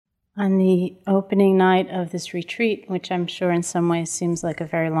On the opening night of this retreat, which I'm sure in some ways seems like a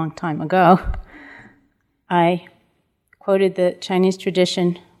very long time ago, I quoted the Chinese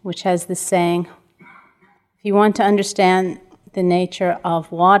tradition, which has this saying, if you want to understand the nature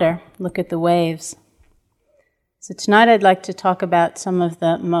of water, look at the waves. So tonight I'd like to talk about some of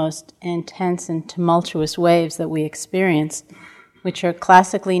the most intense and tumultuous waves that we experience, which are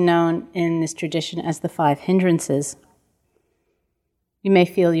classically known in this tradition as the 5 hindrances. You may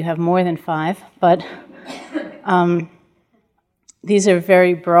feel you have more than 5, but these are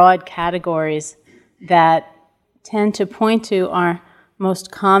very broad categories that tend to point to our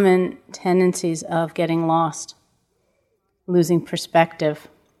most common tendencies of getting lost, losing perspective,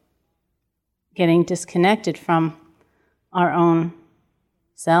 getting disconnected from our own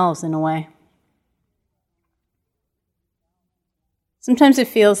selves in a way. Sometimes it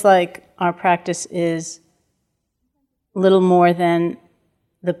feels like our practice is little more than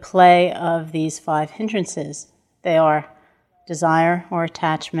the play of these 5 hindrances. They are desire or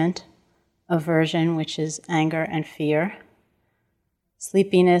attachment, aversion, which is anger and fear,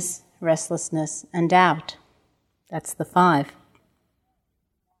 sleepiness, restlessness, and doubt. That's the 5.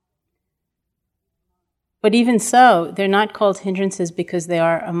 But even so, they're not called hindrances because they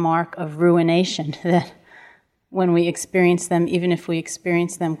are a mark of ruination, that when we experience them, even if we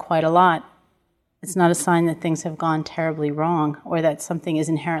experience them quite a lot, it's not a sign that things have gone terribly wrong or that something is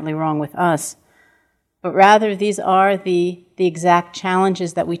inherently wrong with us. But rather, these are the exact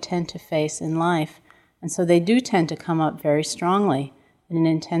challenges that we tend to face in life. And so they do tend to come up very strongly in an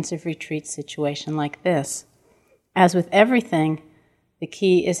intensive retreat situation like this. As with everything, the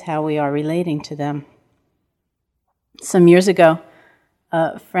key is how we are relating to them. Some years ago,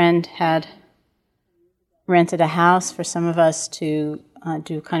 a friend had rented a house for some of us to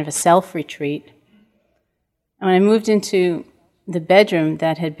do kind of a self-retreat. And when I moved into the bedroom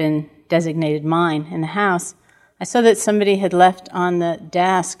that had been designated mine in the house, I saw that somebody had left on the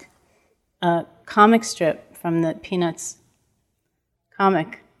desk a comic strip from the Peanuts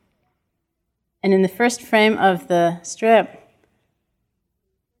comic. And in the first frame of the strip,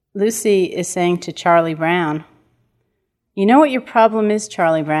 Lucy is saying to Charlie Brown, "You know what your problem is,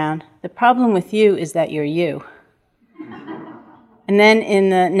 Charlie Brown? The problem with you is that you're you." And then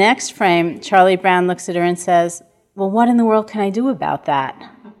in the next frame, Charlie Brown looks at her and says, "Well, what in the world can I do about that?"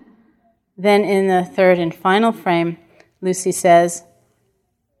 Then in the third and final frame, Lucy says,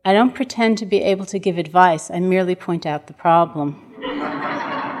 "I don't pretend to be able to give advice, I merely point out the problem."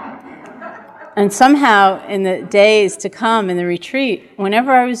 And somehow, in the days to come in the retreat,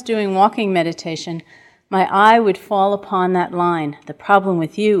 whenever I was doing walking meditation, my eye would fall upon that line, "The problem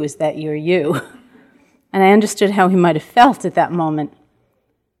with you is that you're you." And I understood how he might have felt at that moment.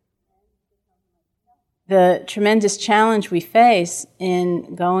 The tremendous challenge we face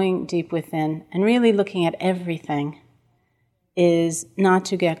in going deep within and really looking at everything is not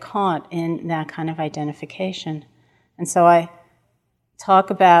to get caught in that kind of identification. And so I talk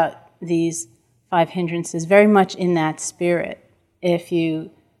about these 5 hindrances very much in that spirit. If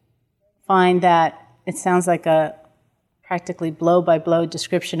you find that it sounds like a practically blow-by-blow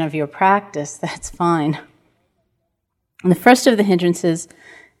description of your practice, that's fine. And the first of the hindrances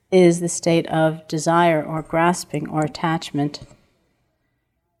is the state of desire or grasping or attachment.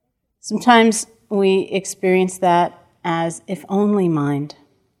 Sometimes we experience that as if only mind.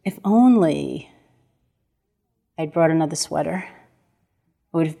 If only I'd brought another sweater,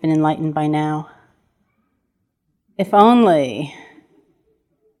 I would have been enlightened by now. If only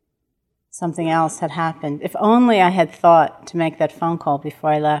something else had happened. If only I had thought to make that phone call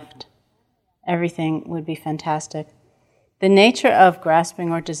before I left, everything would be fantastic. The nature of grasping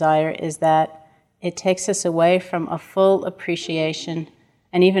or desire is that it takes us away from a full appreciation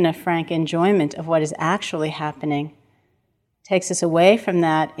and even a frank enjoyment of what is actually happening. It takes us away from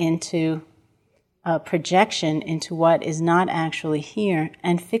that into a projection into what is not actually here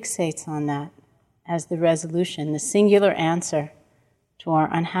and fixates on that as the resolution, the singular answer to our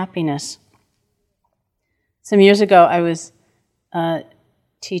unhappiness. Some years ago, I was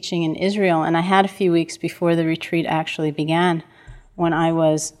teaching in Israel, and I had a few weeks before the retreat actually began when I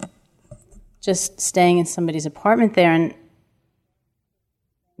was just staying in somebody's apartment there and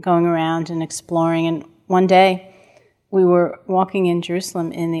going around and exploring. And one day, we were walking in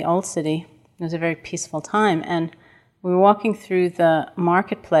Jerusalem in the Old City. It was a very peaceful time, and we were walking through the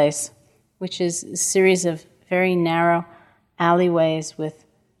marketplace, which is a series of very narrow alleyways with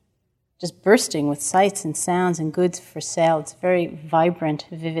just bursting with sights and sounds and goods for sale. It's a very vibrant,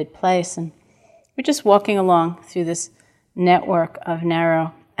 vivid place. And we're just walking along through this network of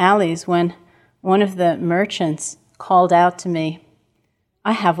narrow alleys when one of the merchants called out to me,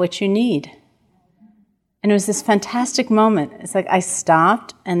 I have what you need. And it was this fantastic moment. It's like I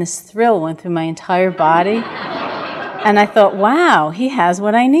stopped and this thrill went through my entire body. And I thought, wow, he has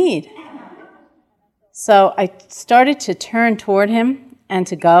what I need. So I started to turn toward him and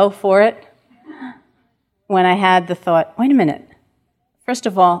to go for it when I had the thought, wait a minute. First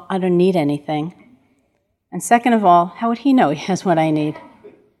of all, I don't need anything. And second of all, how would he know he has what I need?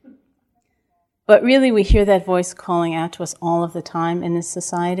 But really, we hear that voice calling out to us all of the time in this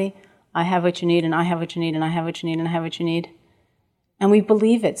society. I have what you need, and I have what you need, and I have what you need, and I have what you need. And we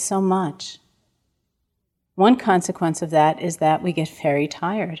believe it so much. One consequence of that is that we get very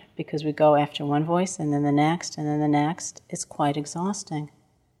tired because we go after one voice and then the next and then the next. It's quite exhausting.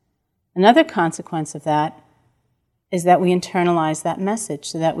 Another consequence of that is that we internalize that message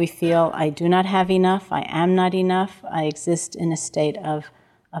so that we feel I do not have enough, I am not enough, I exist in a state of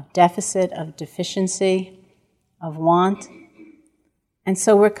deficit, of deficiency, of want. And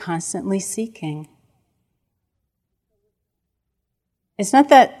so we're constantly seeking. It's not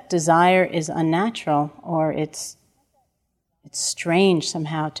that desire is unnatural or it's strange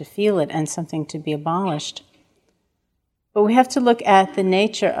somehow to feel it and something to be abolished. But we have to look at the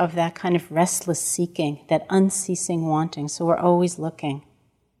nature of that kind of restless seeking, that unceasing wanting. So we're always looking.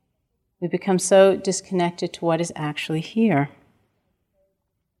 We become so disconnected to what is actually here.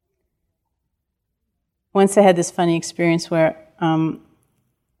 Once I had this funny experience where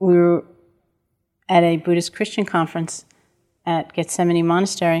we were at a Buddhist Christian conference at Gethsemane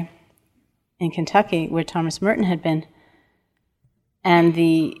Monastery in Kentucky, where Thomas Merton had been. And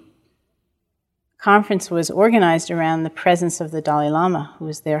the conference was organized around the presence of the Dalai Lama, who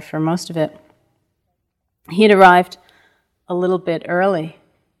was there for most of it. He had arrived a little bit early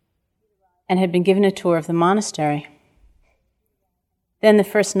and had been given a tour of the monastery. Then the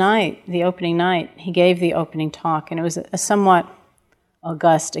first night, the opening night, he gave the opening talk, and it was a somewhat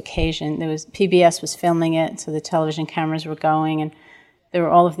august occasion. PBS was filming it, so the television cameras were going, and there were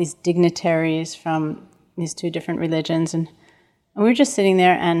all of these dignitaries from these two different religions, and we were just sitting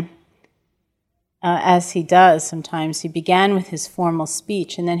there, and as he does sometimes, he began with his formal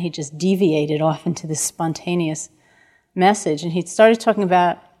speech, and then he just deviated off into this spontaneous message, and he started talking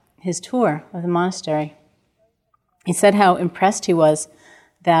about his tour of the monastery. He said how impressed he was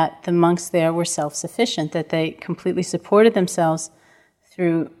that the monks there were self-sufficient, that they completely supported themselves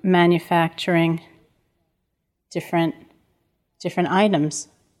through manufacturing different items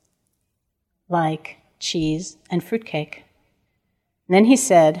like cheese and fruitcake. And then he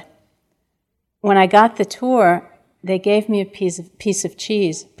said, when I got the tour, they gave me a piece of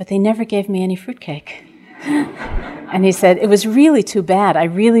cheese, but they never gave me any fruitcake. And he said, it was really too bad. I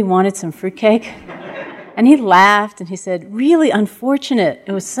really wanted some fruitcake. And he laughed and he said, really unfortunate.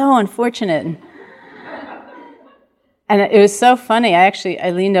 It was so unfortunate. And it was so funny. I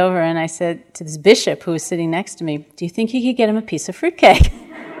leaned over and I said to this bishop who was sitting next to me, do you think you could get him a piece of fruitcake?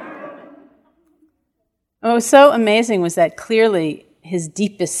 What was so amazing was that clearly his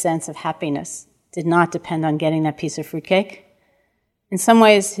deepest sense of happiness did not depend on getting that piece of fruitcake. In some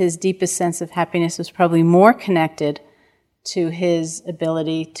ways, his deepest sense of happiness was probably more connected to his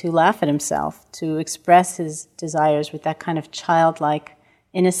ability to laugh at himself, to express his desires with that kind of childlike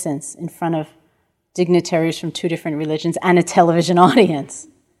innocence in front of dignitaries from two different religions and a television audience.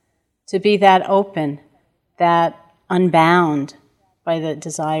 To be that open, that unbound by the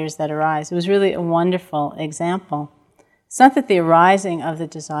desires that arise. It was really a wonderful example. It's not that the arising of the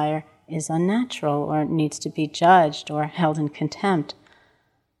desire is unnatural or needs to be judged or held in contempt,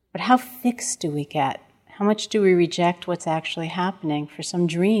 but how fixed do we get? How much do we reject what's actually happening for some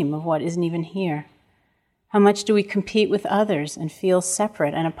dream of what isn't even here? How much do we compete with others and feel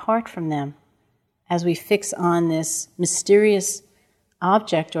separate and apart from them as we fix on this mysterious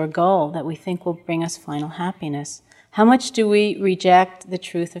object or goal that we think will bring us final happiness? How much do we reject the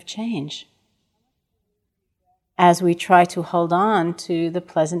truth of change as we try to hold on to the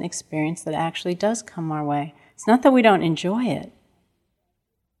pleasant experience that actually does come our way? It's not that we don't enjoy it,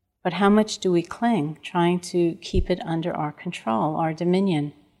 but how much do we cling, trying to keep it under our control, our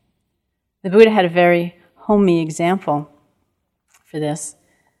dominion? The Buddha had a very homey example for this,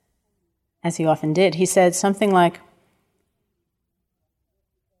 as he often did. He said something like,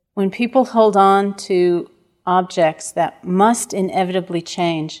 when people hold on to objects that must inevitably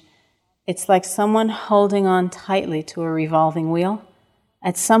change, it's like someone holding on tightly to a revolving wheel.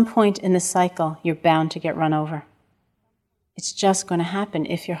 At some point in the cycle, you're bound to get run over. It's just going to happen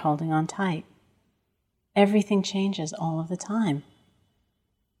if you're holding on tight. Everything changes all of the time.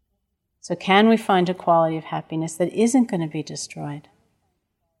 So can we find a quality of happiness that isn't going to be destroyed?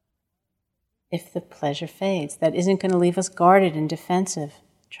 if the pleasure fades. That isn't going to leave us guarded and defensive,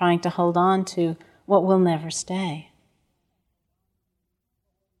 trying to hold on to what will never stay.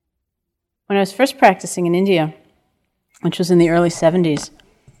 When I was first practicing in India, which was in the early 70s,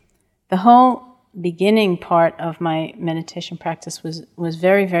 the whole beginning part of my meditation practice was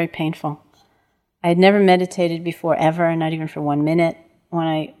very, very painful. I had never meditated before ever, not even for 1 minute. When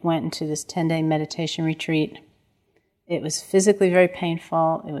I went into this 10-day meditation retreat, it was physically very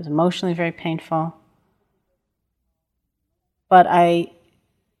painful, it was emotionally very painful. But I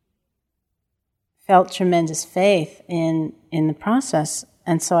felt tremendous faith in the process,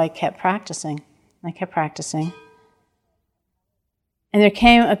 and so I kept practicing. And there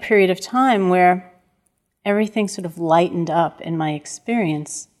came a period of time where everything sort of lightened up in my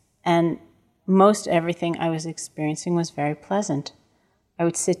experience, and most everything I was experiencing was very pleasant. I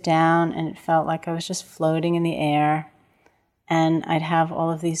would sit down and it felt like I was just floating in the air, and I'd have all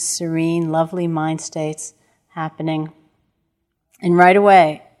of these serene, lovely mind states happening. And right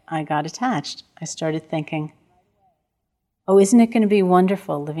away, I got attached. I started thinking, oh, isn't it going to be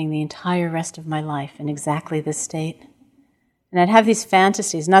wonderful living the entire rest of my life in exactly this state? And I'd have these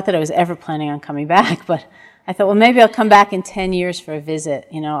fantasies, not that I was ever planning on coming back, but I thought, well, maybe I'll come back in 10 years for a visit.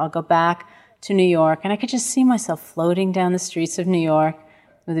 I'll go back to New York, and I could just see myself floating down the streets of New York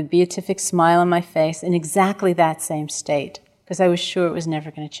with a beatific smile on my face in exactly that same state, because I was sure it was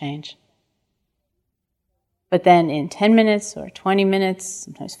never going to change. But then in 10 minutes or 20 minutes,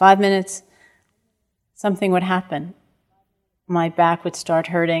 sometimes 5 minutes, something would happen. My back would start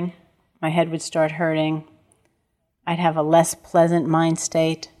hurting, my head would start hurting, I'd have a less pleasant mind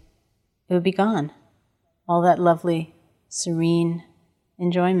state. It would be gone. All that lovely, serene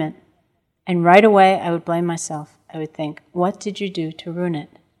enjoyment. And right away I would blame myself. I would think, what did you do to ruin it?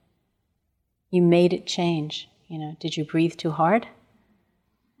 You made it change. Did you breathe too hard?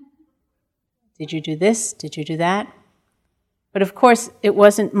 Did you do this? Did you do that? But of course, it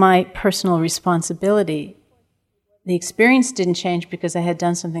wasn't my personal responsibility. The experience didn't change because I had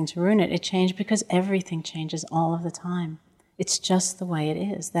done something to ruin it. It changed because everything changes all of the time. It's just the way it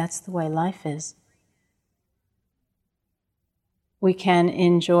is. That's the way life is. We can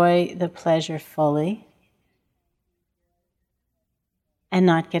enjoy the pleasure fully and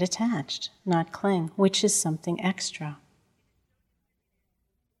not get attached, not cling, which is something extra.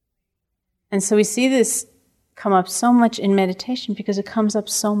 And so we see this come up so much in meditation because it comes up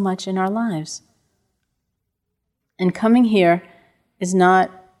so much in our lives. And coming here is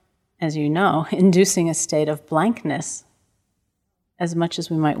not, as you know, inducing a state of blankness, as much as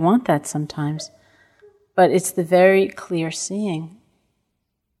we might want that sometimes. But it's the very clear seeing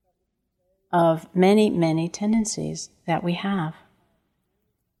of many, many tendencies that we have,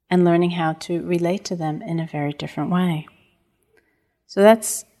 and learning how to relate to them in a very different way. So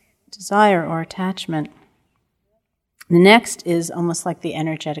that's desire or attachment. The next is almost like the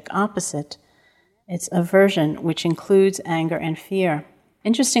energetic opposite. It's aversion, which includes anger and fear.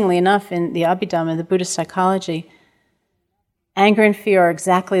 Interestingly enough, in the Abhidhamma, the Buddhist psychology, anger and fear are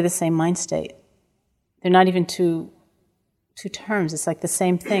exactly the same mind state. They're not even two terms. It's like the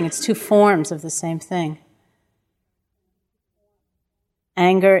same thing. It's two forms of the same thing.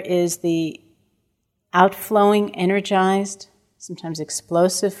 Anger is the outflowing, energized, sometimes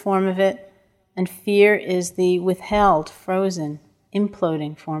explosive form of it, and fear is the withheld, frozen,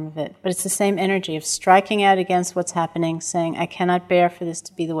 imploding form of it. But it's the same energy of striking out against what's happening, saying, I cannot bear for this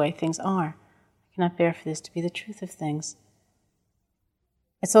to be the way things are. I cannot bear for this to be the truth of things.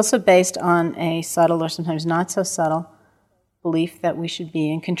 It's also based on a subtle or sometimes not so subtle belief that we should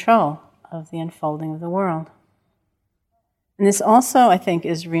be in control of the unfolding of the world. And this also, I think,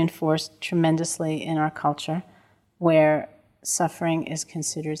 is reinforced tremendously in our culture, where suffering is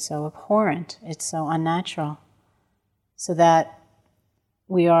considered so abhorrent, it's so unnatural, so that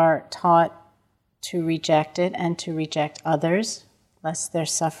we are taught to reject it and to reject others, lest their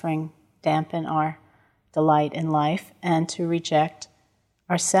suffering dampen our delight in life, and to reject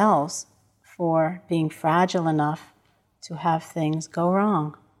ourselves for being fragile enough to have things go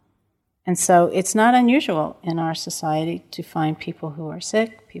wrong. And so it's not unusual in our society to find people who are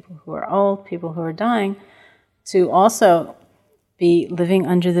sick, people who are old, people who are dying, to also be living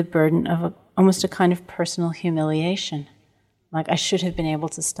under the burden of almost a kind of personal humiliation. Like, I should have been able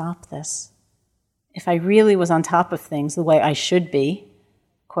to stop this. If I really was on top of things the way I should be,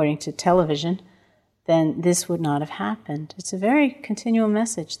 according to television, then this would not have happened. It's a very continual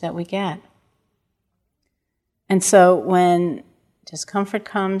message that we get. And so when discomfort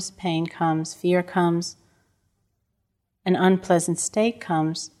comes, pain comes, fear comes, an unpleasant state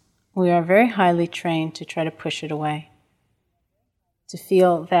comes, we are very highly trained to try to push it away, to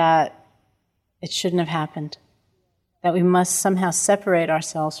feel that it shouldn't have happened, that we must somehow separate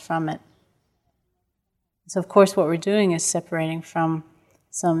ourselves from it. So of course what we're doing is separating from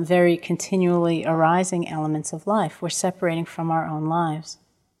some very continually arising elements of life. We're separating from our own lives.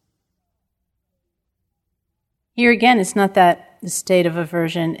 Here again, it's not that the state of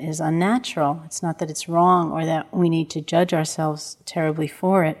aversion is unnatural. It's not that it's wrong or that we need to judge ourselves terribly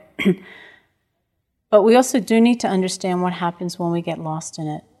for it. But we also do need to understand what happens when we get lost in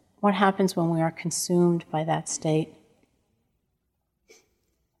it. What happens when we are consumed by that state.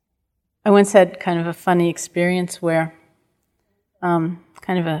 I once had kind of a funny experience where, kind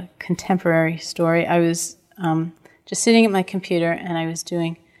of a contemporary story. I was just sitting at my computer and I was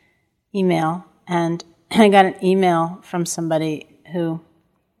doing email, and I got an email from somebody who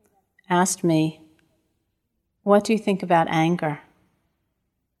asked me, "What do you think about anger?"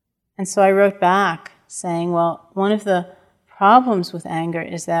 And so I wrote back saying, well, one of the problems with anger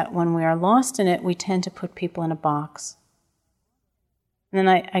is that when we are lost in it, we tend to put people in a box. And then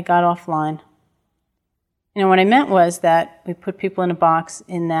I got offline. What I meant was that we put people in a box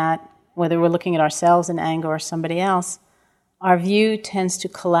in that, whether we're looking at ourselves in anger or somebody else, our view tends to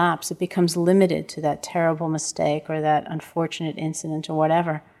collapse. It becomes limited to that terrible mistake or that unfortunate incident or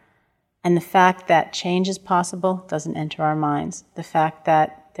whatever. And the fact that change is possible doesn't enter our minds. The fact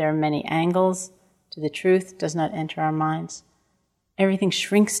that there are many angles to the truth does not enter our minds. Everything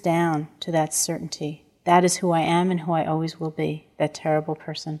shrinks down to that certainty. That is who I am and who I always will be, that terrible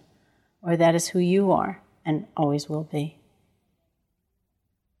person. Or that is who you are and always will be.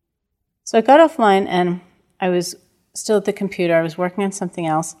 So I got offline and I was still at the computer. I was working on something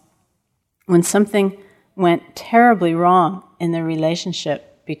else when something went terribly wrong in the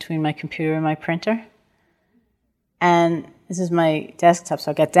relationship between my computer and my printer. And this is my desktop,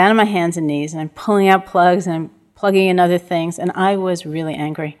 so I got down on my hands and knees, and I'm pulling out plugs, and I'm plugging in other things, and I was really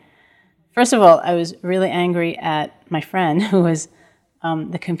angry. First of all, I was really angry at my friend, who was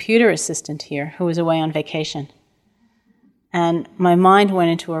the computer assistant here, who was away on vacation. And my mind went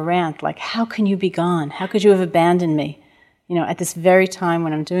into a rant, like, how can you be gone? How could you have abandoned me? At this very time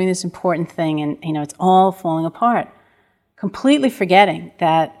when I'm doing this important thing, and, it's all falling apart. Completely forgetting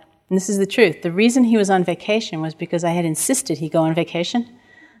that, and this is the truth, the reason he was on vacation was because I had insisted he go on vacation.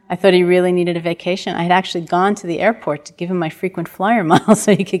 I thought he really needed a vacation. I had actually gone to the airport to give him my frequent flyer miles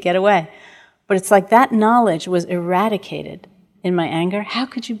so he could get away. But it's like that knowledge was eradicated in my anger. How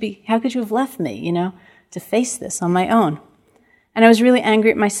could you have left me, to face this on my own? And I was really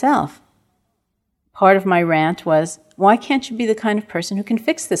angry at myself. Part of my rant was, why can't you be the kind of person who can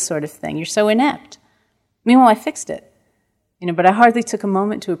fix this sort of thing? You're so inept. Meanwhile, I fixed it. But I hardly took a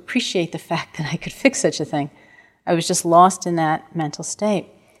moment to appreciate the fact that I could fix such a thing. I was just lost in that mental state.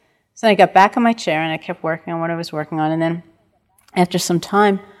 So I got back on my chair and I kept working on what I was working on. And then after some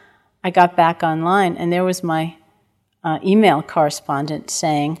time, I got back online and there was my email correspondent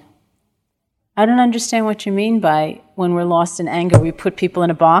saying, I don't understand what you mean by when we're lost in anger, we put people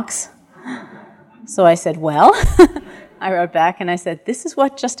in a box. So I said, well, I wrote back and I said, this is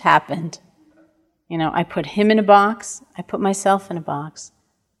what just happened. I put him in a box, I put myself in a box.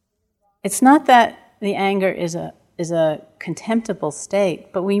 It's not that the anger is a contemptible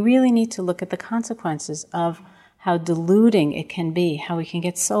state, but we really need to look at the consequences of how deluding it can be, how we can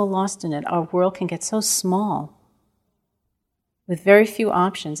get so lost in it. Our world can get so small with very few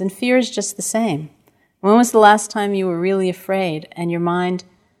options, and fear is just the same. When was the last time you were really afraid and your mind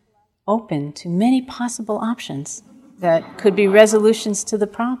open to many possible options that could be resolutions to the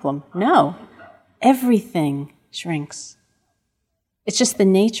problem? No. Everything shrinks. It's just the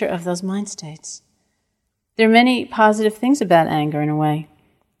nature of those mind states. There are many positive things about anger in a way.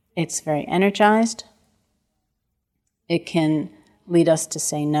 It's very energized. It can lead us to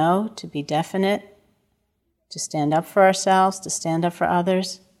say no, to be definite, to stand up for ourselves, to stand up for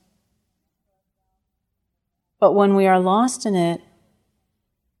others. But when we are lost in it,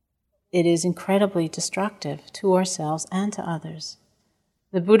 it is incredibly destructive to ourselves and to others.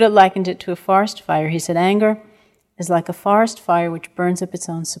 The Buddha likened it to a forest fire. He said, anger is like a forest fire which burns up its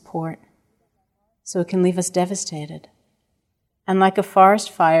own support. So it can leave us devastated. And like a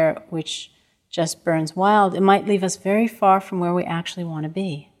forest fire which just burns wild, it might leave us very far from where we actually want to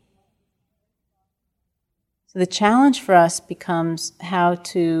be. So the challenge for us becomes how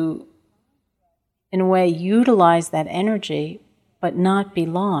to, in a way, utilize that energy, but not be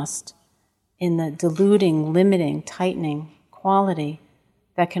lost in the deluding, limiting, tightening quality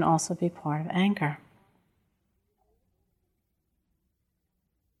that can also be part of anger.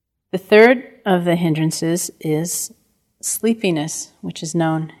 The third of the hindrances is sleepiness, which is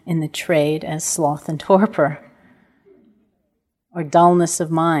known in the trade as sloth and torpor, or dullness of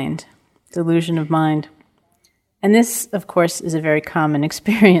mind. delusion of mind. And this, of course, is a very common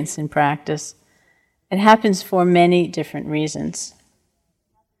experience in practice. It happens for many different reasons.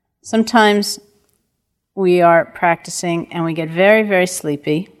 Sometimes we are practicing and we get very, very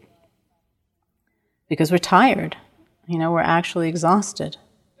sleepy because we're tired. We're actually exhausted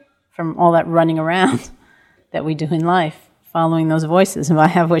from all that running around that we do in life, following those voices of I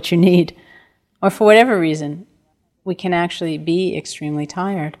have what you need. Or for whatever reason, we can actually be extremely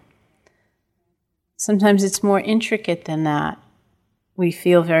tired. Sometimes it's more intricate than that. We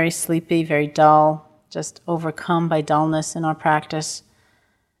feel very sleepy, very dull, just overcome by dullness in our practice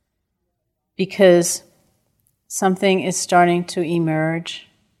because something is starting to emerge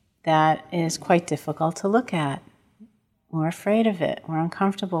that is quite difficult to look at. We're afraid of it. We're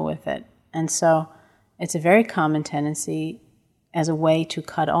uncomfortable with it. And so it's a very common tendency as a way to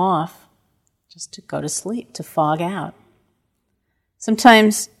cut off, just to go to sleep, to fog out.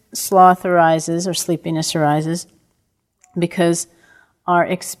 Sometimes sloth arises or sleepiness arises because our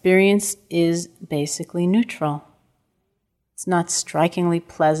experience is basically neutral. It's not strikingly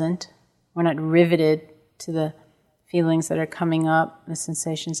pleasant. We're not riveted to the feelings that are coming up, the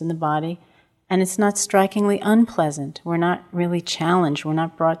sensations in the body. And it's not strikingly unpleasant. We're not really challenged. We're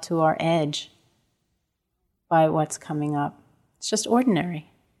not brought to our edge by what's coming up. It's just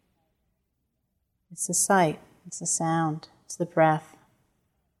ordinary. It's the sight, it's the sound, it's the breath.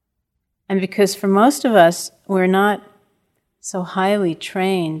 And because for most of us, we're not so highly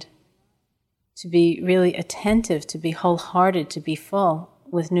trained to be really attentive, to be wholehearted, to be full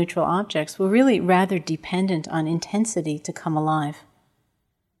with neutral objects, we're really rather dependent on intensity to come alive.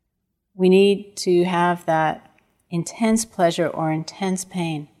 We need to have that intense pleasure or intense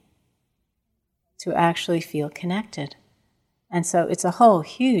pain to actually feel connected. And so it's a whole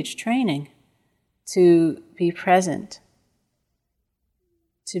huge training to be present,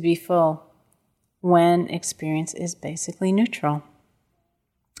 to be full, when experience is basically neutral.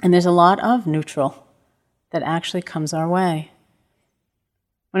 And there's a lot of neutral that actually comes our way.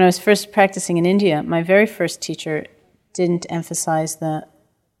 When I was first practicing in India, my very first teacher didn't emphasize the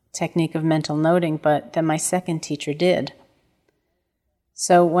technique of mental noting, but then my second teacher did.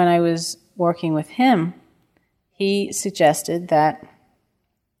 So when I was working with him, he suggested that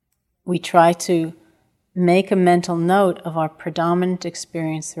we try to make a mental note of our predominant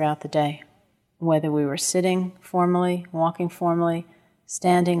experience throughout the day, whether we were sitting formally, walking formally,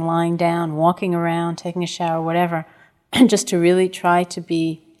 standing, lying down, walking around, taking a shower, whatever, just to really try to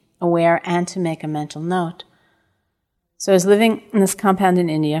be aware and to make a mental note. So I was living in this compound in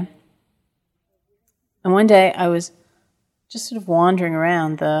India, and one day I was just sort of wandering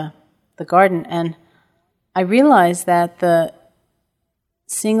around the garden, and I realized that the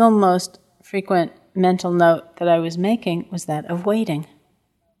single most frequent mental note that I was making was that of waiting.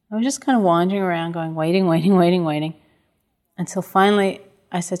 I was just kind of wandering around going, waiting, waiting, waiting, waiting, until finally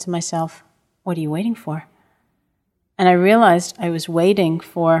I said to myself, what are you waiting for? And I realized I was waiting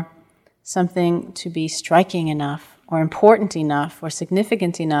for something to be striking enough, or important enough, or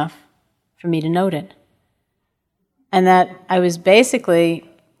significant enough for me to note it. And that I was basically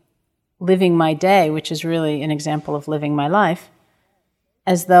living my day, which is really an example of living my life,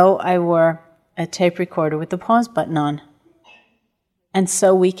 as though I were a tape recorder with the pause button on. And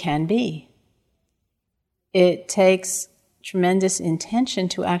so we can be. It takes tremendous intention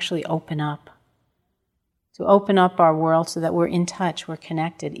to actually open up our world so that we're in touch, we're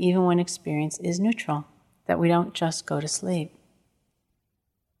connected, even when experience is neutral, that we don't just go to sleep.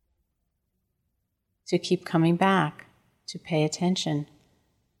 To keep coming back, to pay attention,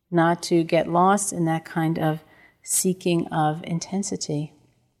 not to get lost in that kind of seeking of intensity.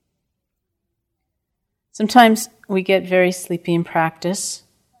 Sometimes we get very sleepy in practice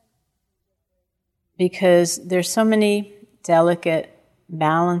because there's so many delicate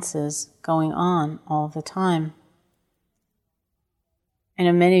balances going on all the time. I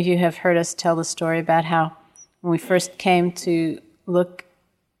know many of you have heard us tell the story about how when we first came to look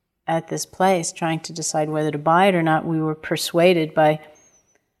at this place, trying to decide whether to buy it or not, we were persuaded by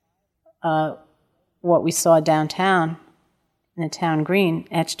what we saw downtown in the town green,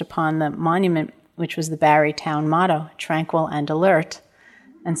 etched upon the monument, which was the Barry town motto, tranquil and alert.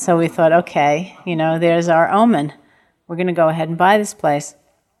 And so we thought, okay, there's our omen. We're going to go ahead and buy this place.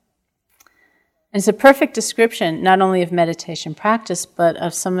 And it's a perfect description not only of meditation practice, but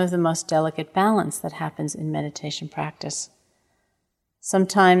of some of the most delicate balance that happens in meditation practice.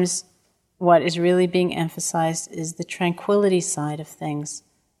 Sometimes what is really being emphasized is the tranquility side of things,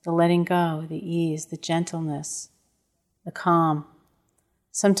 the letting go, the ease, the gentleness, the calm.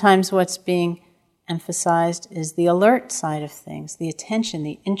 Sometimes what's being emphasized is the alert side of things, the attention,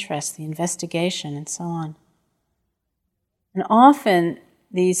 the interest, the investigation, and so on. And often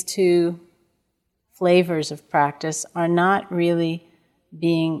these two flavors of practice are not really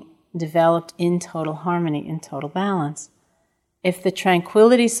being developed in total harmony, in total balance. If the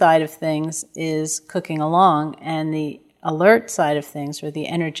tranquility side of things is cooking along and the alert side of things or the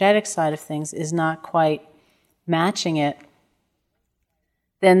energetic side of things is not quite matching it,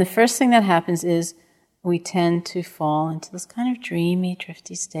 then the first thing that happens is we tend to fall into this kind of dreamy,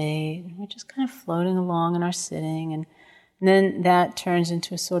 drifty state. We're just kind of floating along in our sitting, and then that turns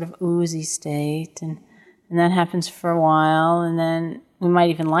into a sort of oozy state, and that happens for a while, and then we might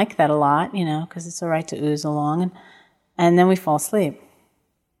even like that a lot, because it's all right to ooze along, and then we fall asleep.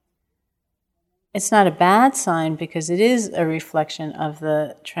 It's not a bad sign because it is a reflection of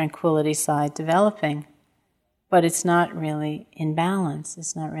the tranquility side developing, but it's not really in balance,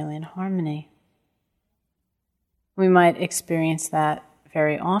 it's not really in harmony. We might experience that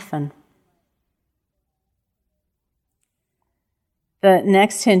very often. The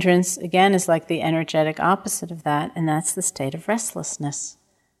next hindrance, again, is like the energetic opposite of that, and that's the state of restlessness,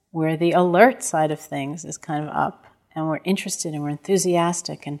 where the alert side of things is kind of up, and we're interested and we're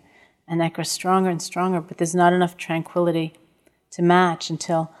enthusiastic, and that grows stronger and stronger, but there's not enough tranquility to match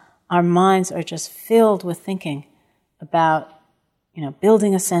until our minds are just filled with thinking about,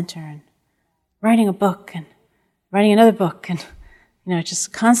 building a center and writing a book and writing another book, and,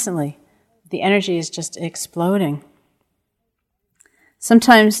 just constantly, the energy is just exploding.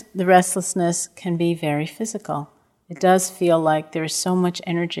 Sometimes the restlessness can be very physical. It does feel like there is so much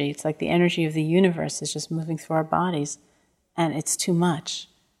energy. It's like the energy of the universe is just moving through our bodies, and it's too much.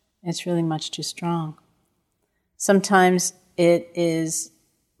 It's really much too strong. Sometimes it is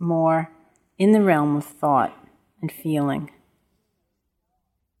more in the realm of thought and feeling.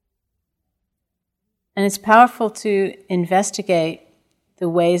 And it's powerful to investigate the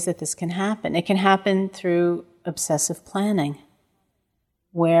ways that this can happen. It can happen through obsessive planning,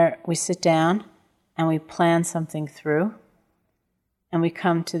 where we sit down and we plan something through, and we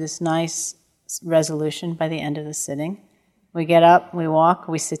come to this nice resolution by the end of the sitting. We get up, we walk,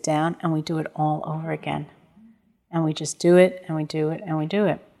 we sit down, and we do it all over again. And we just do it, and we do it, and we do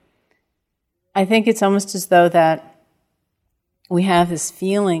it. I think it's almost as though that we have this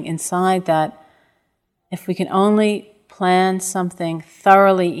feeling inside that if we can only plan something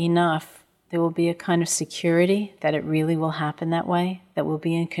thoroughly enough, there will be a kind of security that it really will happen that way, that we'll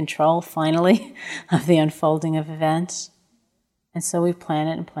be in control, finally, of the unfolding of events. And so we plan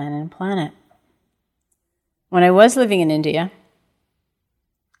it and plan it and plan it. When I was living in India,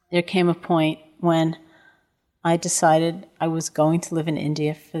 there came a point when I decided I was going to live in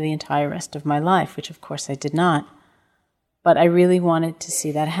India for the entire rest of my life, which of course I did not. But I really wanted to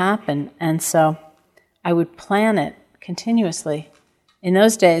see that happen, and so I would plan it continuously. In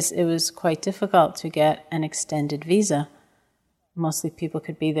those days, it was quite difficult to get an extended visa. Mostly people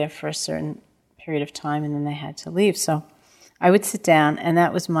could be there for a certain period of time and then they had to leave. So I would sit down, and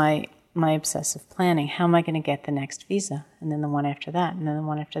that was my obsessive planning. How am I going to get the next visa? And then the one after that, and then the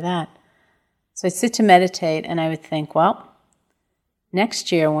one after that. So I'd sit to meditate, and I would think, well,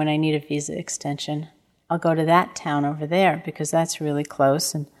 next year when I need a visa extension, I'll go to that town over there because that's really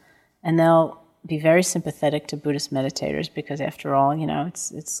close, and they'll be very sympathetic to Buddhist meditators because after all,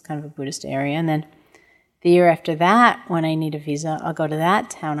 it's kind of a Buddhist area. And then the year after that, when I need a visa, I'll go to that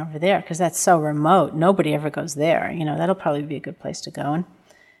town over there because that's so remote. Nobody ever goes there. That'll probably be a good place to go. And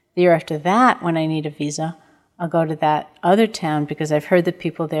the year after that, when I need a visa, I'll go to that other town because I've heard that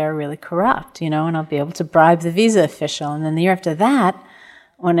people there are really corrupt, and I'll be able to bribe the visa official. And then the year after that,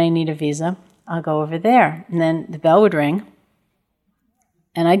 when I need a visa, I'll go over there. And then the bell would ring,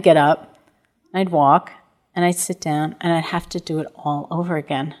 and I'd get up, I'd walk, and I'd sit down, and I'd have to do it all over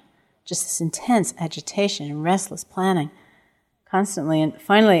again. Just this intense agitation and restless planning constantly. And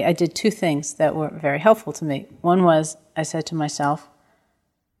finally, I did two things that were very helpful to me. One was, I said to myself,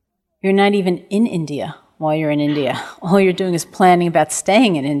 you're not even in India while you're in India. All you're doing is planning about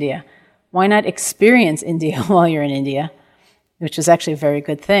staying in India. Why not experience India while you're in India? Which was actually a very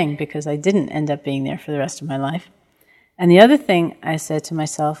good thing because I didn't end up being there for the rest of my life. And the other thing I said to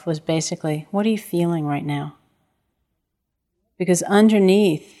myself was basically, what are you feeling right now? Because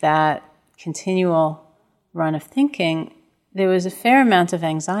underneath that continual run of thinking, there was a fair amount of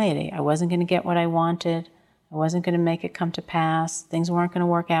anxiety. I wasn't going to get what I wanted. I wasn't going to make it come to pass. Things weren't going to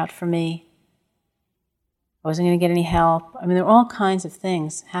work out for me. I wasn't going to get any help. There were all kinds of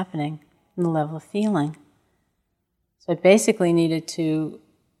things happening from the level of feeling. So I basically needed to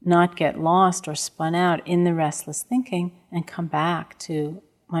not get lost or spun out in the restless thinking and come back to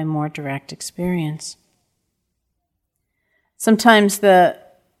my more direct experience. Sometimes the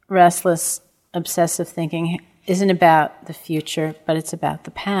restless, obsessive thinking isn't about the future, but it's about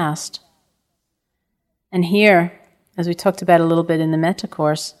the past. And here, as we talked about a little bit in the Metta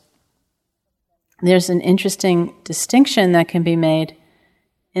Course, there's an interesting distinction that can be made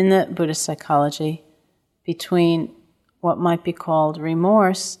in the Buddhist psychology between what might be called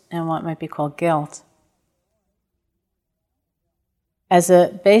remorse and what might be called guilt. As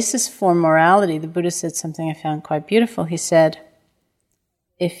a basis for morality, the Buddha said something I found quite beautiful. He said,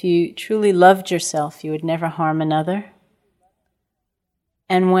 if you truly loved yourself, you would never harm another.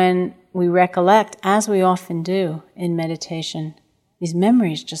 And when we recollect, as we often do in meditation, these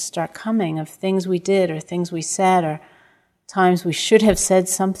memories just start coming of things we did or things we said or times we should have said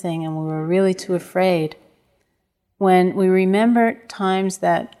something and we were really too afraid. When we remember times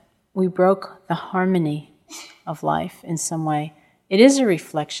that we broke the harmony of life in some way, it is a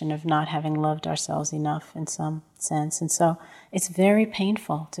reflection of not having loved ourselves enough in some sense. And so it's very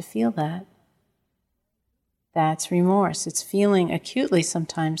painful to feel that. That's remorse. It's feeling acutely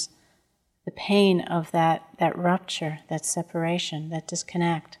sometimes the pain of that rupture, that separation, that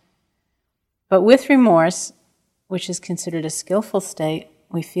disconnect. But with remorse, which is considered a skillful state,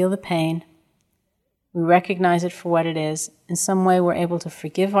 we feel the pain, we recognize it for what it is. In some way we're able to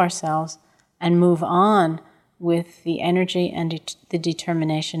forgive ourselves and move on with the energy and the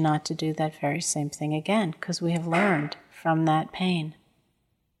determination not to do that very same thing again, because we have learned from that pain.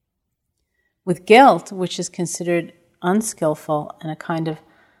 With guilt, which is considered unskillful and a kind of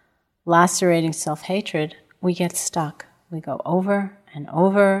lacerating self-hatred, we get stuck. We go over and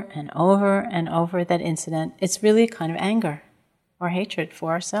over and over and over that incident. It's really a kind of anger or hatred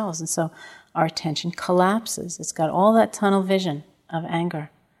for ourselves. And so our attention collapses. It's got all that tunnel vision of anger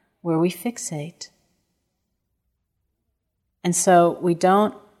where we fixate. And so we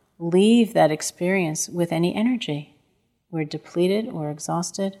don't leave that experience with any energy. We're depleted, we're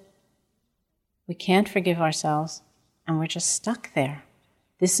exhausted. We can't forgive ourselves, and we're just stuck there.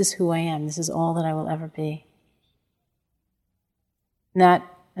 This is who I am. This is all that I will ever be. And that,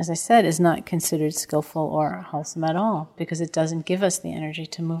 as I said, is not considered skillful or wholesome at all, because it doesn't give us the energy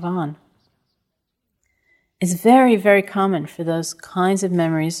to move on. It's very, very common for those kinds of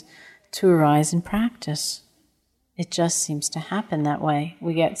memories to arise in practice. It just seems to happen that way.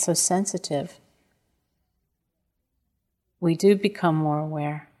 We get so sensitive. We do become more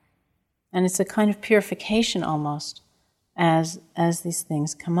aware. And it's a kind of purification almost as these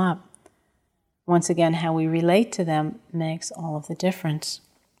things come up. Once again, how we relate to them makes all of the difference.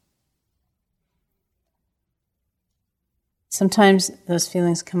 Sometimes those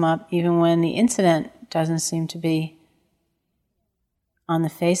feelings come up even when the incident doesn't seem to be, on the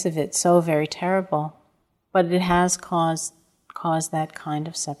face of it, so very terrible, but it has caused that kind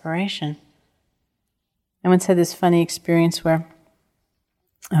of separation. I once had this funny experience where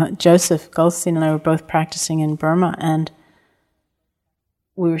Joseph Goldstein and I were both practicing in Burma, and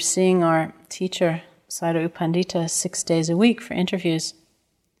we were seeing our teacher, Sayadaw U Pandita, 6 days a week for interviews.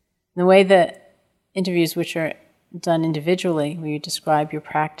 And the way that interviews, which are done individually, where you describe your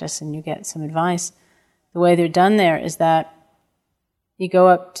practice and you get some advice, the way they're done there is that you go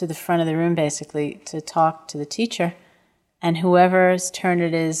up to the front of the room basically to talk to the teacher, and whoever's turn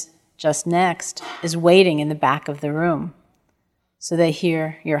it is just next is waiting in the back of the room. So they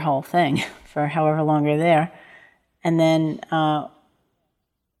hear your whole thing for however long you're there. And then,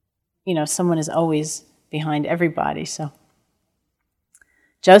 someone is always behind everybody. So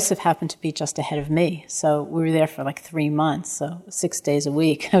Joseph happened to be just ahead of me. So we were there for like 3 months, so 6 days a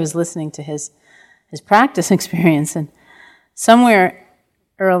week. I was listening to his practice experience. And somewhere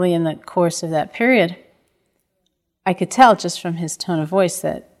early in the course of that period, I could tell just from his tone of voice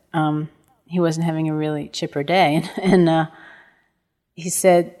that he wasn't having a really chipper day. And he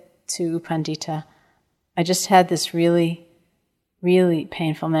said to U Pandita, I just had this really, really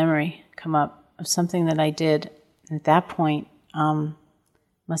painful memory come up of something that I did. And at that point,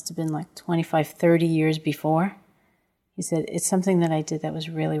 must have been like 25, 30 years before. He said, it's something that I did that was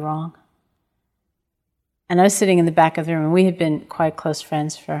really wrong. And I was sitting in the back of the room, and we had been quite close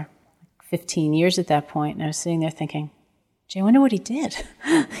friends for 15 years at that point, and I was sitting there thinking, gee, I wonder what he did.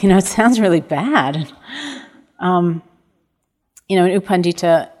 It sounds really bad. And U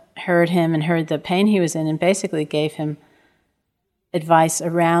Pandita heard him and heard the pain he was in, and basically gave him advice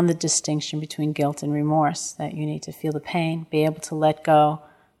around the distinction between guilt and remorse, that you need to feel the pain, be able to let go,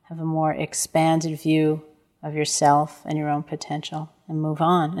 have a more expanded view of yourself and your own potential, and move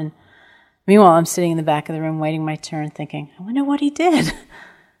on. And meanwhile, I'm sitting in the back of the room waiting my turn thinking, I wonder what he did.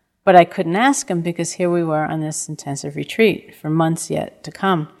 But I couldn't ask him because here we were on this intensive retreat for months yet to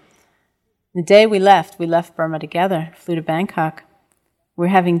come. The day we left Burma together, flew to Bangkok. We were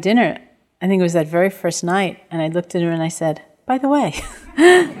having dinner, I think it was that very first night, and I looked at him and I said, by the way,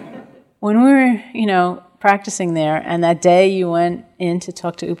 when we were, practicing there, and that day you went in to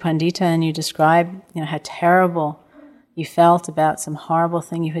talk to U Pandita and you described, how terrible you felt about some horrible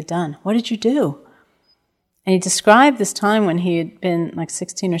thing you had done. What did you do? And he described this time when he had been like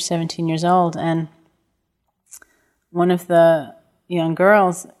 16 or 17 years old, and one of the young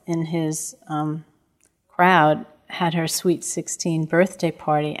girls in his crowd had her sweet 16 birthday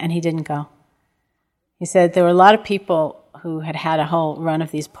party, and he didn't go. He said there were a lot of people who had had a whole run of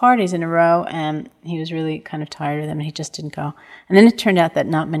these parties in a row, and he was really kind of tired of them, and he just didn't go. And then it turned out that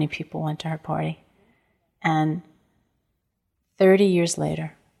not many people went to her party. And 30 years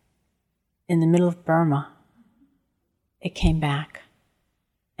later, in the middle of Burma, it came back.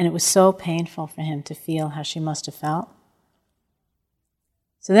 And it was so painful for him to feel how she must have felt.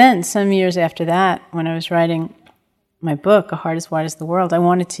 So then, some years after that, when I was writing my book, A Heart as Wide as the World, I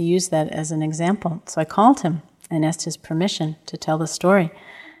wanted to use that as an example. So I called him and asked his permission to tell the story.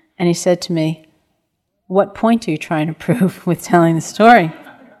 And he said to me, what point are you trying to prove with telling the story?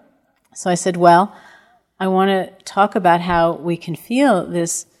 So I said, well, I want to talk about how we can feel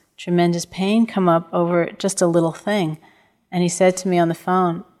this tremendous pain come up over just a little thing. And he said to me on the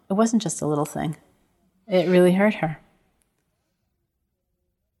phone, it wasn't just a little thing. It really hurt her.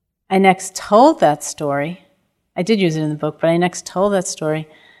 I next told that story. I did use it in the book, but I next told that story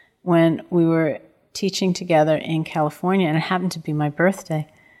when we were teaching together in California, and it happened to be my birthday.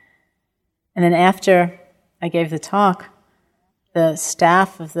 And then after I gave the talk, the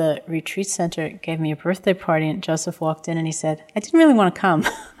staff of the retreat center gave me a birthday party, and Joseph walked in and he said, I didn't really want to come.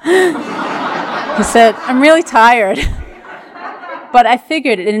 He said, I'm really tired. But I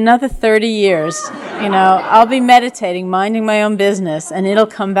figured in another 30 years, I'll be meditating, minding my own business, and it'll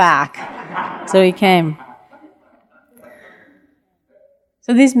come back. So he came.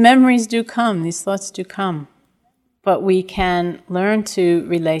 So these memories do come, these thoughts do come, but we can learn to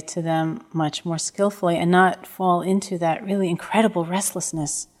relate to them much more skillfully and not fall into that really incredible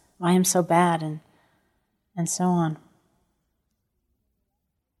restlessness. I am so bad, and so on.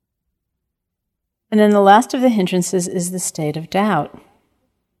 And then the last of the hindrances is the state of doubt,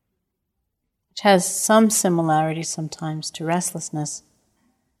 which has some similarities sometimes to restlessness.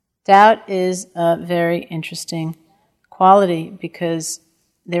 Doubt is a very interesting quality because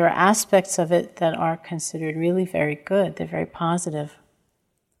there are aspects of it that are considered really very good. They're very positive,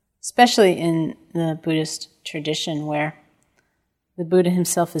 especially in the Buddhist tradition where the Buddha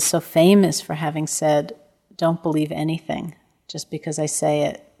himself is so famous for having said, don't believe anything just because I say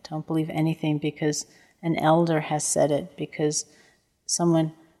it. Don't believe anything because an elder has said it, because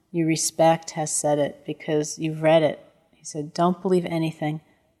someone you respect has said it, because you've read it. He said, don't believe anything.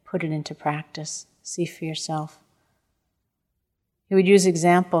 Put it into practice. See for yourself. He would use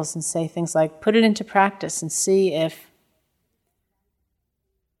examples and say things like, put it into practice and see if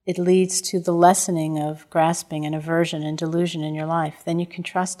it leads to the lessening of grasping and aversion and delusion in your life. Then you can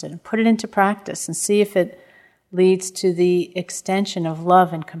trust it. And put it into practice and see if it leads to the extension of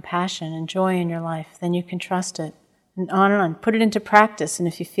love and compassion and joy in your life. Then you can trust it. And on and on. Put it into practice. And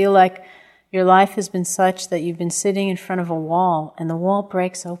if you feel like your life has been such that you've been sitting in front of a wall and the wall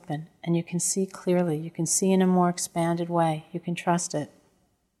breaks open and you can see clearly, you can see in a more expanded way, you can trust it.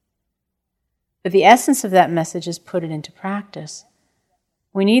 But the essence of that message is put it into practice.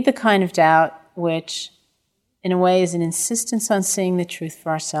 We need the kind of doubt which, in a way, is an insistence on seeing the truth for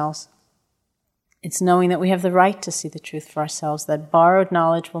ourselves. It's knowing that we have the right to see the truth for ourselves, that borrowed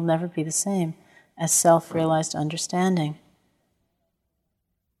knowledge will never be the same as self-realized understanding.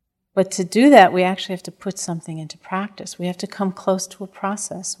 But to do that, we actually have to put something into practice. We have to come close to a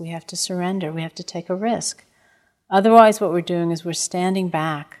process. We have to surrender. We have to take a risk. Otherwise, what we're doing is we're standing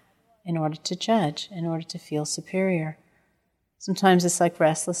back in order to judge, in order to feel superior. Sometimes it's like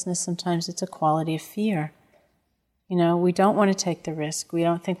restlessness. Sometimes it's a quality of fear. We don't want to take the risk. We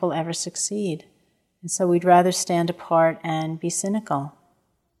don't think we'll ever succeed. And so we'd rather stand apart and be cynical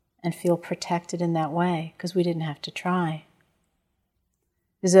and feel protected in that way because we didn't have to try.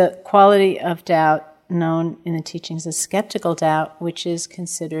 There's a quality of doubt known in the teachings as skeptical doubt, which is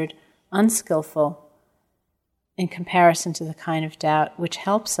considered unskillful in comparison to the kind of doubt which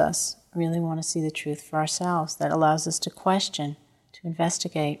helps us really want to see the truth for ourselves, that allows us to question, to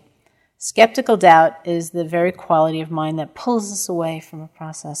investigate. Skeptical doubt is the very quality of mind that pulls us away from a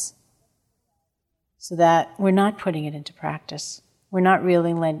process so that we're not putting it into practice. We're not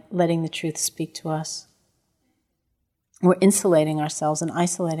really letting the truth speak to us. we're insulating ourselves and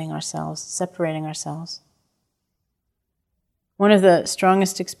isolating ourselves, separating ourselves. One of the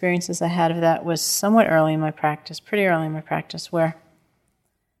strongest experiences I had of that was somewhat early in my practice, pretty early in my practice, where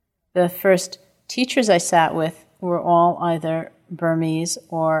the first teachers I sat with were all either Burmese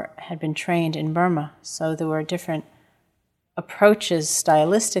or had been trained in Burma. So there were different approaches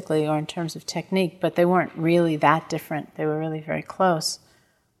stylistically or in terms of technique, but they weren't really that different. They were really very close.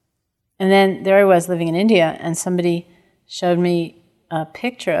 And then there I was living in India, and somebody showed me a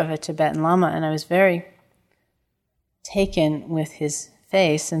picture of a Tibetan Lama, and I was very taken with his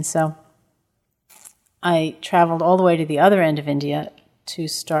face. And so I traveled all the way to the other end of India to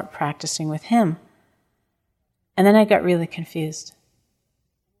start practicing with him. And then I got really confused.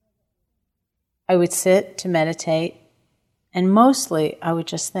 I would sit to meditate, and mostly I would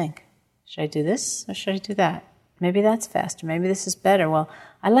just think, should I do this or should I do that? Maybe that's faster, maybe this is better. Well,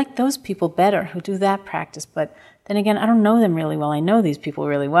 I like those people better who do that practice, but then again, I don't know them really well. I know these people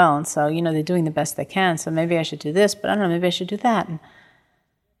really well, and so, they're doing the best they can, so maybe I should do this, but I don't know, maybe I should do that. And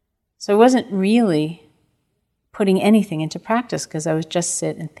so I wasn't really putting anything into practice because I would just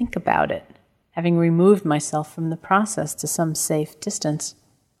sit and think about it, having removed myself from the process to some safe distance.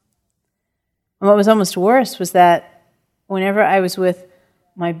 And what was almost worse was that whenever I was with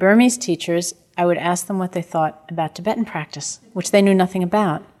my Burmese teachers, I would ask them what they thought about Tibetan practice, which they knew nothing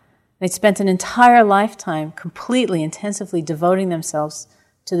about. They'd spent an entire lifetime completely, intensively devoting themselves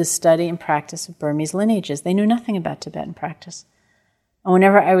to the study and practice of Burmese lineages. They knew nothing about Tibetan practice. And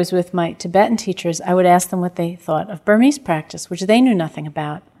whenever I was with my Tibetan teachers, I would ask them what they thought of Burmese practice, which they knew nothing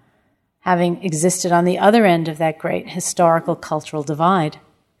about, having existed on the other end of that great historical cultural divide.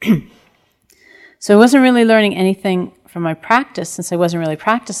 So I wasn't really learning anything from my practice, since I wasn't really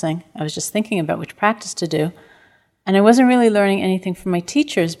practicing. I was just thinking about which practice to do. And I wasn't really learning anything from my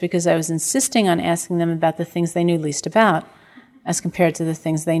teachers because I was insisting on asking them about the things they knew least about, as compared to the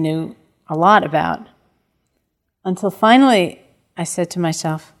things they knew a lot about. Until finally I said to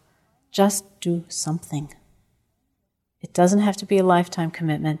myself, just do something. It doesn't have to be a lifetime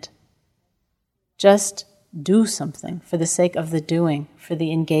commitment. Just do something for the sake of the doing, for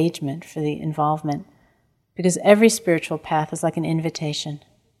the engagement, for the involvement. Because every spiritual path is like an invitation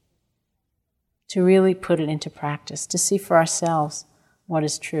to really put it into practice, to see for ourselves what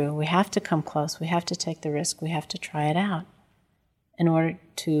is true. We have to come close, we have to take the risk, we have to try it out in order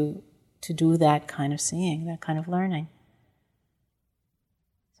to do that kind of seeing, that kind of learning.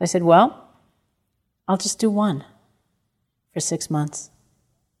 So I said, well, I'll just do one for 6 months,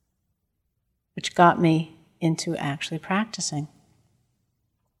 which got me into actually practicing.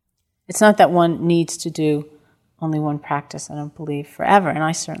 It's not that one needs to do only one practice, I don't believe, forever, and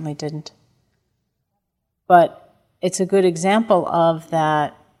I certainly didn't. But it's a good example of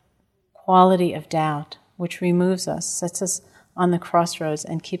that quality of doubt, which removes us, sets us on the crossroads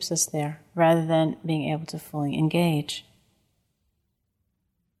and keeps us there, rather than being able to fully engage.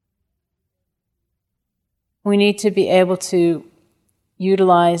 We need to be able to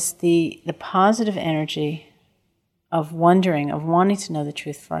utilize the positive energy of wondering, of wanting to know the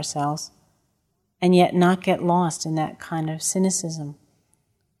truth for ourselves, and yet not get lost in that kind of cynicism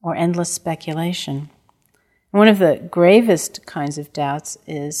or endless speculation. One of the gravest kinds of doubts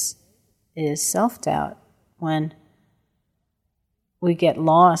is self-doubt, when we get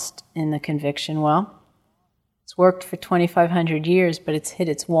lost in the conviction, well, it's worked for 2,500 years, but it's hit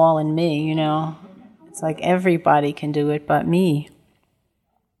its wall in me, It's like everybody can do it but me.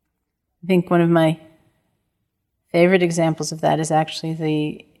 I think one of my favorite examples of that is actually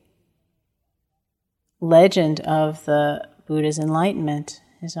the legend of the Buddha's enlightenment,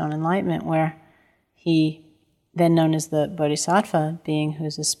 his own enlightenment, where he, then known as the Bodhisattva, being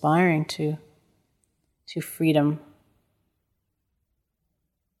who's aspiring to freedom,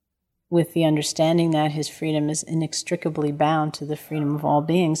 with the understanding that his freedom is inextricably bound to the freedom of all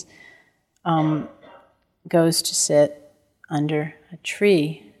beings, goes to sit under a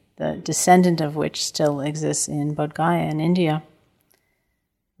tree, the descendant of which still exists in Bodh Gaya in India.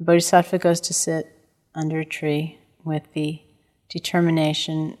 The Bodhisattva goes to sit under a tree with the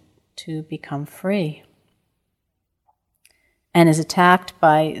determination to become free, and is attacked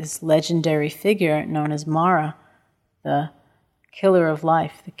by this legendary figure known as Mara, the killer of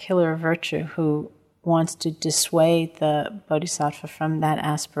life, the killer of virtue, who wants to dissuade the Bodhisattva from that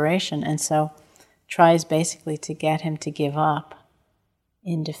aspiration, and so tries basically to get him to give up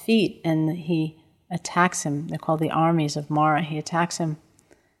in defeat, and he attacks him. They're called the armies of Mara. He attacks him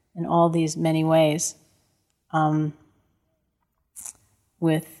in all these many ways,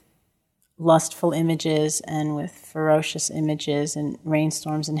 with lustful images and with ferocious images and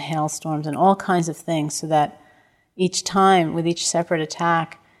rainstorms and hailstorms and all kinds of things, so that each time, with each separate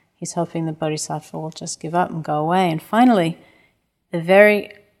attack, he's hoping the bodhisattva will just give up and go away. And finally, the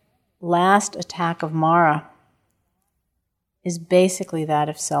very last attack of Mara is basically that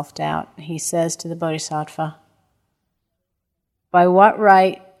of self-doubt. He says to the bodhisattva, "By what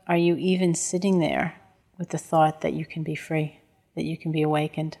right are you even sitting there with the thought that you can be free, that you can be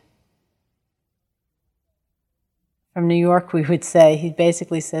awakened?" From New York, we would say, he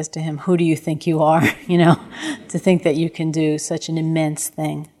basically says to him, "Who do you think you are?" To think that you can do such an immense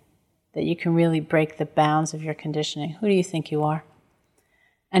thing, that you can really break the bounds of your conditioning. Who do you think you are?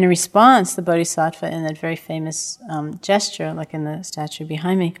 And in response, the bodhisattva, in that very famous gesture, like in the statue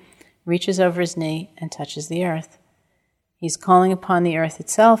behind me, reaches over his knee and touches the earth. He's calling upon the earth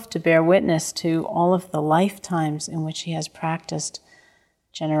itself to bear witness to all of the lifetimes in which he has practiced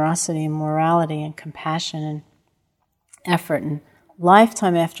generosity and morality and compassion and effort, and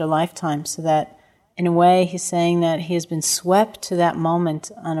lifetime after lifetime, so that in a way he's saying that he has been swept to that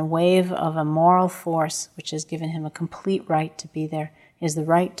moment on a wave of a moral force which has given him a complete right to be there. He has the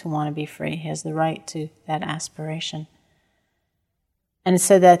right to want to be free. He has the right to that aspiration. And it's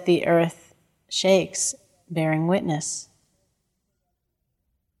said that the earth shakes, bearing witness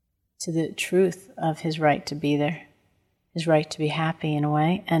to the truth of his right to be there, his right to be happy in a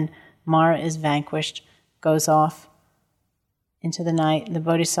way. And Mara is vanquished, goes off into the night. The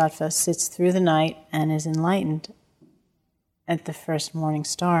bodhisattva sits through the night and is enlightened at the first morning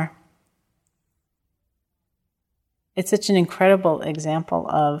star. It's such an incredible example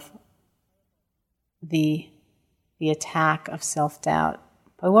of the attack of self-doubt.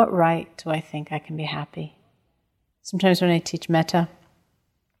 By what right do I think I can be happy? Sometimes when I teach metta,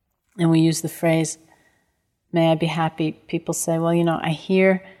 and we use the phrase, "May I be happy," people say, "Well, I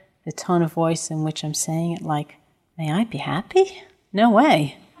hear the tone of voice in which I'm saying it like, may I be happy? No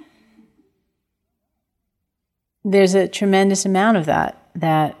way." There's a tremendous amount of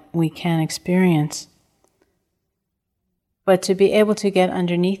that we can experience. But to be able to get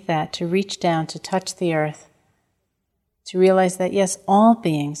underneath that, to reach down, to touch the earth, to realize that, yes, all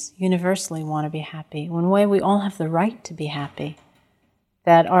beings universally want to be happy. In a way, we all have the right to be happy.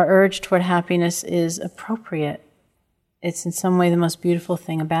 That our urge toward happiness is appropriate. It's in some way the most beautiful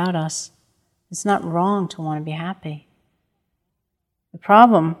thing about us. It's not wrong to want to be happy. The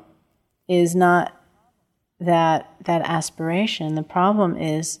problem is not that aspiration. The problem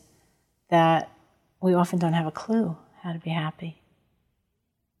is that we often don't have a clue how to be happy.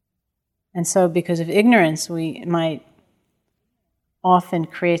 And so because of ignorance, we might often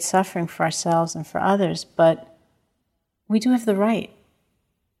create suffering for ourselves and for others, but we do have the right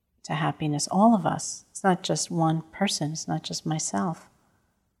to happiness, all of us. It's not just one person, it's not just myself.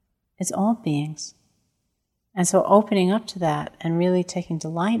 It's all beings. And so opening up to that and really taking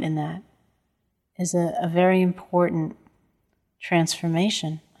delight in that is a very important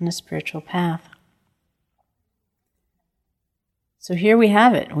transformation on the spiritual path. So here we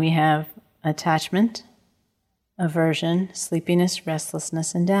have it. We have attachment, aversion, sleepiness,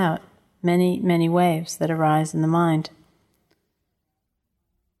 restlessness, and doubt. Many, many waves that arise in the mind.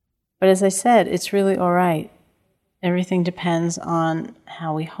 But as I said, it's really all right. Everything depends on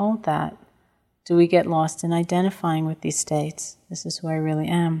how we hold that. Do we get lost in identifying with these states? This is who I really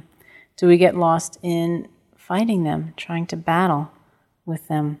am. Do we get lost in fighting them, trying to battle with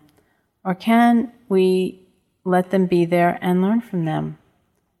them? Or can we let them be there and learn from them?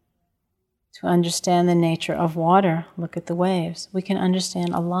 To understand the nature of water, look at the waves. We can understand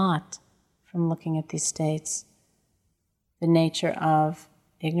a lot from looking at these states. The nature of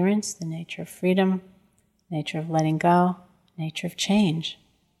ignorance, the nature of freedom, nature of letting go, nature of change.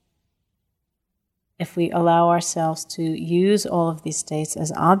 If we allow ourselves to use all of these states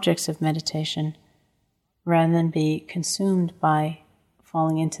as objects of meditation, rather than be consumed by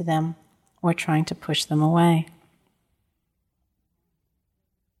falling into them or trying to push them away.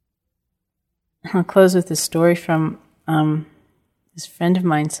 I'll close with this story from this friend of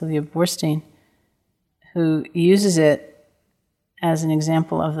mine, Sylvia Borstein, who uses it as an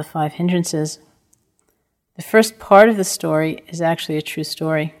example of the 5 hindrances. The first part of the story is actually a true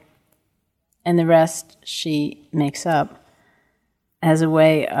story, and the rest she makes up as a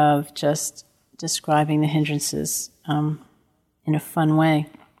way of just describing the hindrances in a fun way.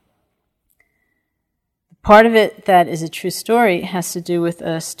 The part of it that is a true story has to do with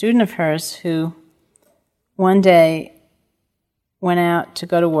a student of hers who one day went out to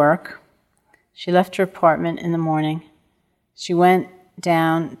go to work. She left her apartment in the morning. She went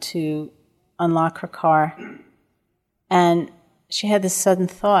down to unlock her car, and she had this sudden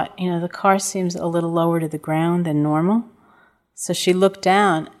thought, the car seems a little lower to the ground than normal, So she looked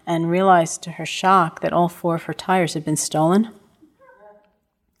down and realized to her shock that all 4 of her tires had been stolen.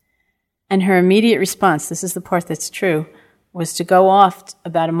 And her immediate response, this is the part that's true, was to go off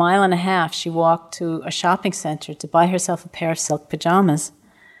about 1.5 miles. She walked to a shopping center to buy herself a pair of silk pajamas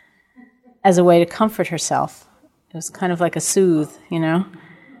as a way to comfort herself. It was kind of like a soothe,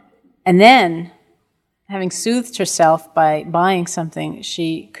 And then, having soothed herself by buying something,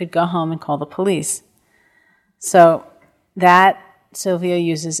 she could go home and call the police. So that Sylvia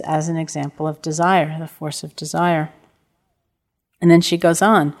uses as an example of desire, the force of desire. And then she goes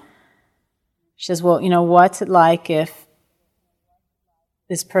on. She says, well, what's it like if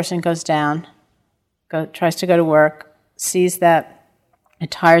this person goes down, tries to go to work, sees that the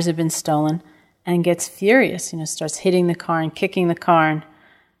tires have been stolen, and gets furious, starts hitting the car and kicking the car and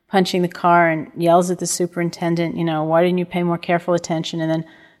punching the car and yells at the superintendent, why didn't you pay more careful attention, and then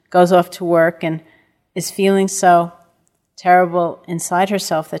goes off to work and is feeling so terrible inside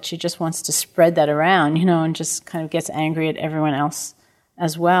herself that she just wants to spread that around, and just kind of gets angry at everyone else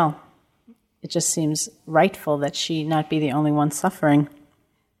as well. It just seems rightful that she not be the only one suffering.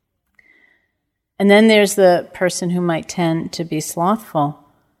 And then there's the person who might tend to be slothful.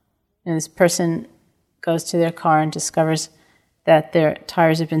 This person goes to their car and discovers that their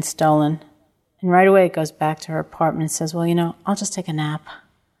tires have been stolen. And right away it goes back to her apartment and says, well, I'll just take a nap.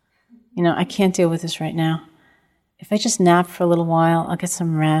 I can't deal with this right now. If I just nap for a little while, I'll get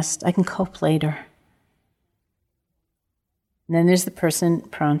some rest. I can cope later. And then there's the person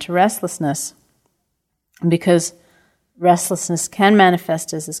prone to restlessness. And because restlessness can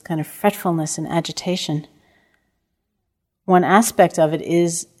manifest as this kind of fretfulness and agitation, one aspect of it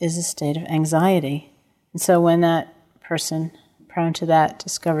is a state of anxiety. And so when that person prone to that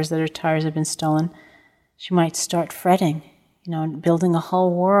discovers that her tires have been stolen, she might start fretting, and building a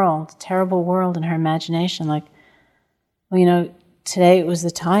whole world, terrible world in her imagination, like, well, today it was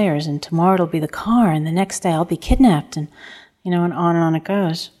the tires, and tomorrow it'll be the car, and the next day I'll be kidnapped, and and on it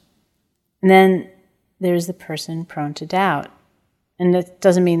goes. And then there's the person prone to doubt. And that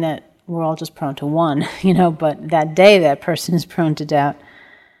doesn't mean that we're all just prone to one, but that day that person is prone to doubt.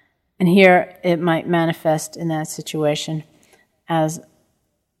 And here it might manifest in that situation as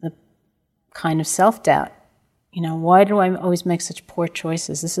the kind of self-doubt. Why do I always make such poor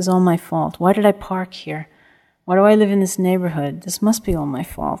choices? This is all my fault. Why did I park here? Why do I live in this neighborhood? This must be all my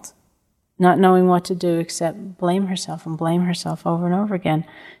fault. Not knowing what to do except blame herself over and over again.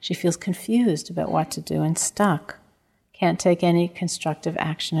 She feels confused about what to do and stuck. Can't take any constructive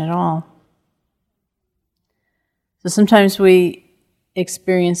action at all. So sometimes we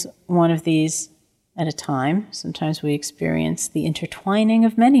experience one of these at a time. Sometimes we experience the intertwining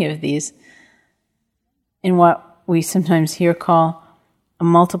of many of these in what we sometimes here call a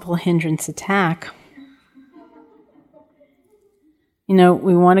multiple hindrance attack.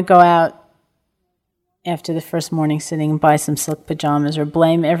 We want to go out after the first morning sitting and buy some silk pajamas, or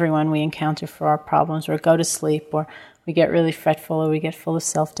blame everyone we encounter for our problems, or go to sleep, or we get really fretful, or we get full of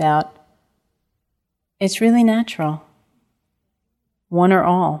self-doubt. It's really natural, one or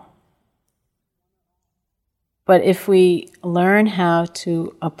all. But if we learn how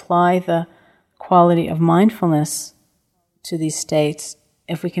to apply the quality of mindfulness to these states,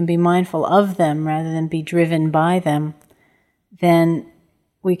 if we can be mindful of them rather than be driven by them, then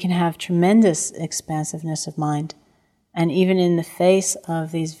we can have tremendous expansiveness of mind. And even in the face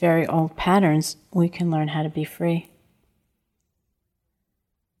of these very old patterns, we can learn how to be free.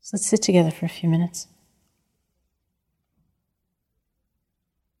 So let's sit together for a few minutes.